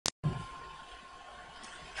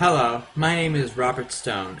Hello, my name is Robert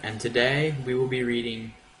Stone, and today we will be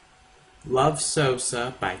reading Love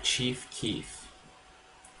Sosa by Cheif Keef.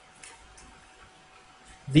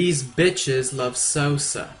 These bitches love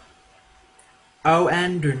Sosa. O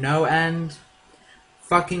end or no end,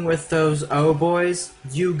 fucking with those O boys,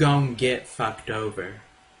 you gon' get fucked over.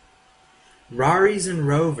 Raris and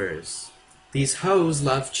Rovers, these hoes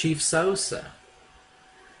love keef-sosa.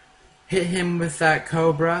 Hit him with that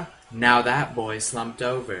cobra, now that boy slumped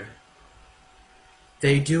over.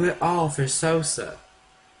 They do it all for Sosa.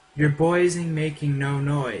 Your boys ain't making no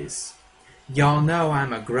noise. Y'all know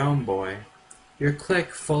I'm a grown boy. Your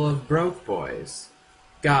clique full of broke boys.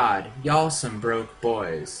 God, y'all some broke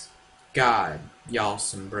boys. God, y'all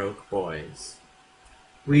some broke boys.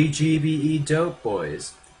 We GBE dope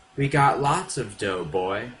boys. We got lots of dough,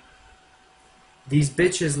 boy. These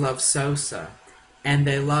bitches love Sosa, and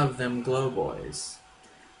they love them glow boys.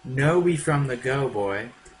 Know we from the go, boy,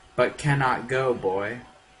 but cannot go, boy.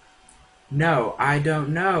 No, I don't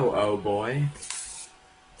know, oh boy.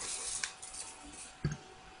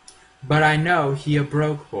 But I know he a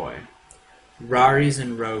broke boy. Raris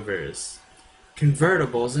and Rovers.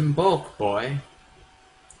 Convertibles in bulk, boy.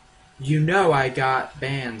 You know I got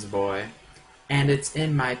bands, boy. And it's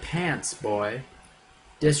in my pants, boy.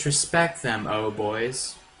 Disrespect them, oh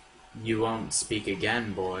boys. You won't speak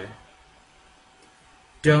again, boy.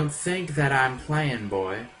 Don't think that I'm playin',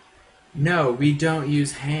 boy. No, we don't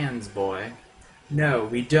use hands, boy. No,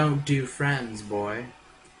 we don't do friends, boy.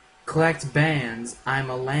 Collect bands,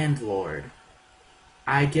 I'm a landlord.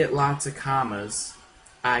 I get lots of commas.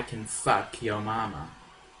 I can fuck yo mama.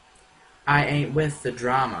 I ain't with the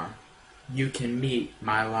drama. You can meet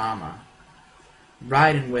my llama.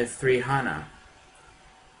 Riding with 300.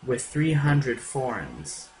 With 300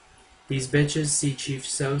 foreigns. These bitches see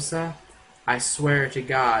keef-sosa. I swear to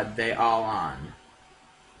God they all on.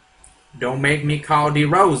 Don't make me call D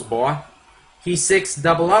Rose, boy. He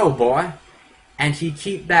 600, boy. And he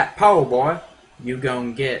keep that pole, boy. You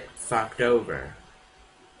gon' get fucked over.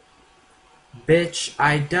 Bitch,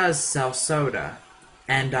 I does sell soda.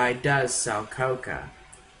 And I does sell coca.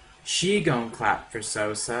 She gon' clap for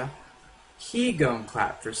Sosa. He gon'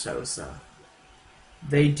 clap for Sosa.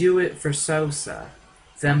 They do it for Sosa.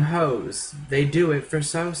 Them hoes, they do it for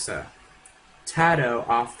Sosa. Tato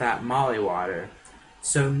off that molly water.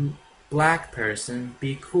 So black person,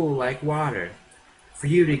 be cool like water. For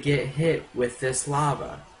you to get hit with this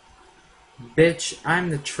lava. Bitch, I'm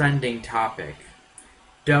the trending topic.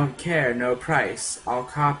 Don't care, no price, I'll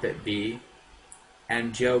cop it, B.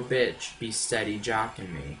 And yo bitch, be steady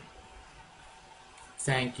jockin' me.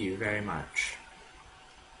 Thank you very much.